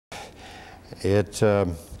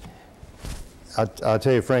I'll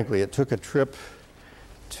tell you frankly, it took a trip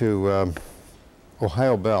to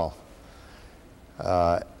Ohio Bell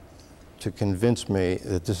to convince me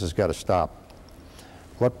that this has got to stop.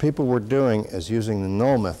 What people were doing is using the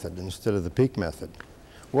null method instead of the peak method.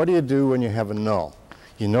 What do you do when you have a null?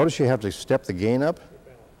 You notice you have to step the gain up?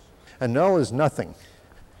 A null is nothing.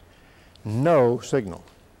 No signal.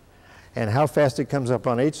 And how fast it comes up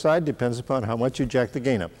on each side depends upon how much you jack the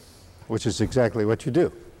gain up, which is exactly what you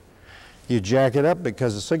do. You jack it up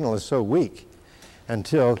because the signal is so weak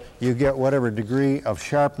until you get whatever degree of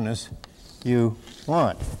sharpness you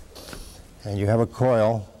want. And you have a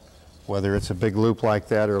coil, whether it's a big loop like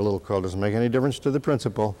that or a little coil, doesn't make any difference to the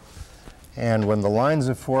principle. And when the lines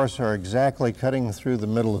of force are exactly cutting through the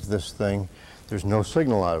middle of this thing, there's no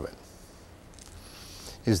signal out of it.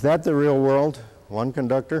 Is that the real world? One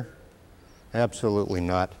conductor? Absolutely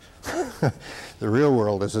not. The real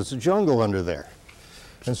world is it's a jungle under there.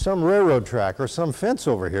 And some railroad track or some fence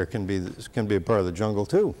over here can be a part of the jungle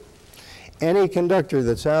too. Any conductor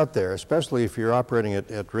that's out there, especially if you're operating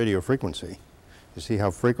at radio frequency, you see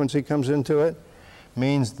how frequency comes into it?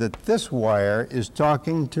 Means that this wire is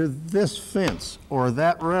talking to this fence or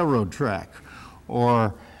that railroad track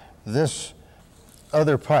or this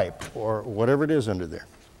other pipe or whatever it is under there.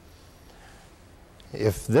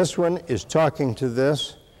 If this one is talking to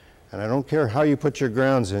this, and I don't care how you put your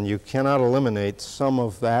grounds in, you cannot eliminate some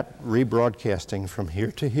of that rebroadcasting from here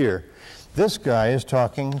to here. This guy is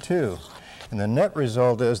talking too. And the net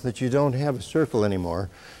result is that you don't have a circle anymore.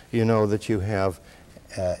 You know that you have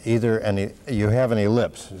you have an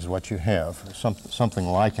ellipse is what you have, something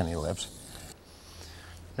like an ellipse.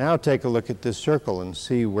 Now take a look at this circle and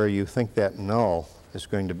see where you think that null is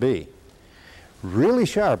going to be. Really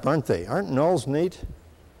sharp, aren't they? Aren't nulls neat?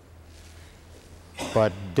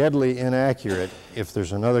 But deadly inaccurate if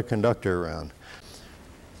there's another conductor around.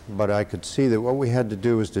 But I could see that what we had to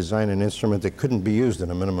do was design an instrument that couldn't be used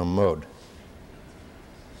in a minimum mode.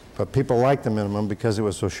 But people liked the minimum because it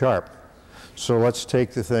was so sharp. So let's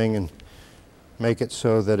take the thing and make it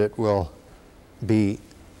so that it will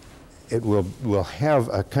have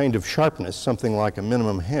a kind of sharpness, something like a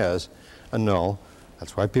minimum has, a null.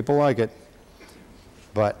 That's why people like it.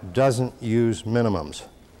 But doesn't use minimums,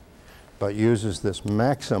 but uses this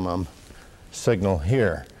maximum signal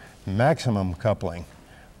here, maximum coupling,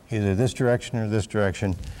 either this direction or this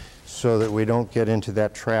direction, so that we don't get into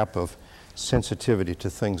that trap of sensitivity to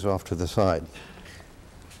things off to the side.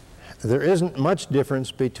 There isn't much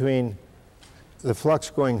difference between the flux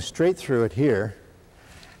going straight through it here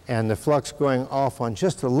and the flux going off on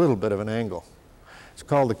just a little bit of an angle. It's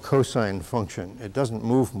called the cosine function. It doesn't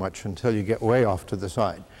move much until you get way off to the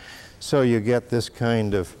side. So you get this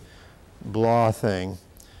kind of blah thing.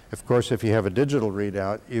 Of course, if you have a digital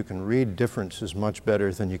readout, you can read differences much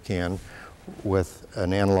better than you can with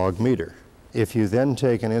an analog meter. If you then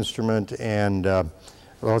take an instrument and, well,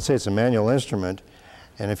 let's say it's a manual instrument,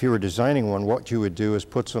 and if you were designing one, what you would do is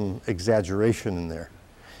put some exaggeration in there.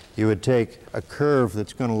 You would take a curve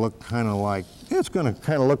that's going to look kind of like, it's going to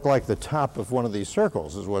kind of look like the top of one of these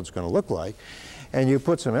circles is what it's going to look like. And you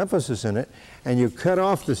put some emphasis in it, and you cut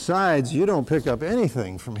off the sides. You don't pick up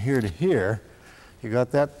anything from here to here. You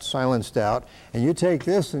got that silenced out. And you take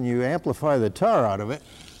this and you amplify the tar out of it.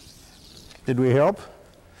 Did we help?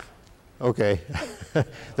 Okay.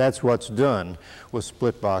 That's what's done with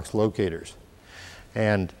split box locators.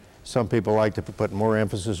 And some people like to put more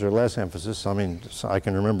emphasis or less emphasis. I mean, I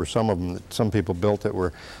can remember some of them that some people built that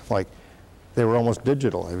were like, they were almost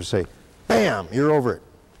digital. They would say, bam, you're over it.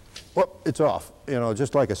 Whoop, it's off. You know,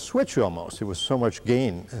 just like a switch almost. It was so much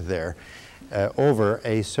gain there over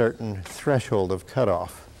a certain threshold of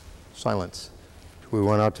cutoff, silence. We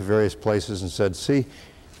went out to various places and said, see,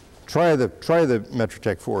 try the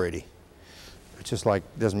Metrotech 480. It's just like,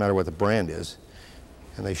 doesn't matter what the brand is.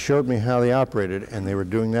 And they showed me how they operated, and they were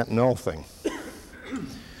doing that null thing.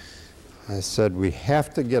 I said, we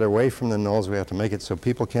have to get away from the nulls. We have to make it so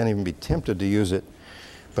people can't even be tempted to use it,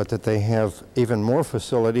 but that they have even more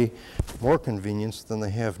facility, more convenience than they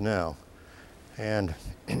have now. And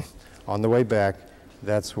on the way back,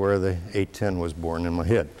 that's where the 810 was born in my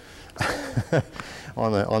head,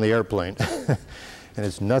 on the airplane. And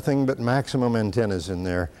it's nothing but maximum antennas in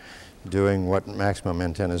there doing what maximum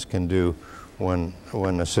antennas can do when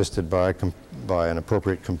assisted by an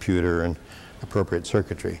appropriate computer and appropriate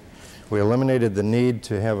circuitry. We eliminated the need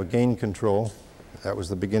to have a gain control. That was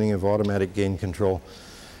the beginning of automatic gain control.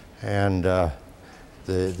 And also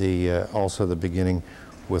the beginning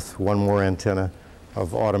with one more antenna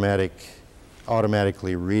of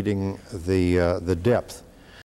automatically reading the depth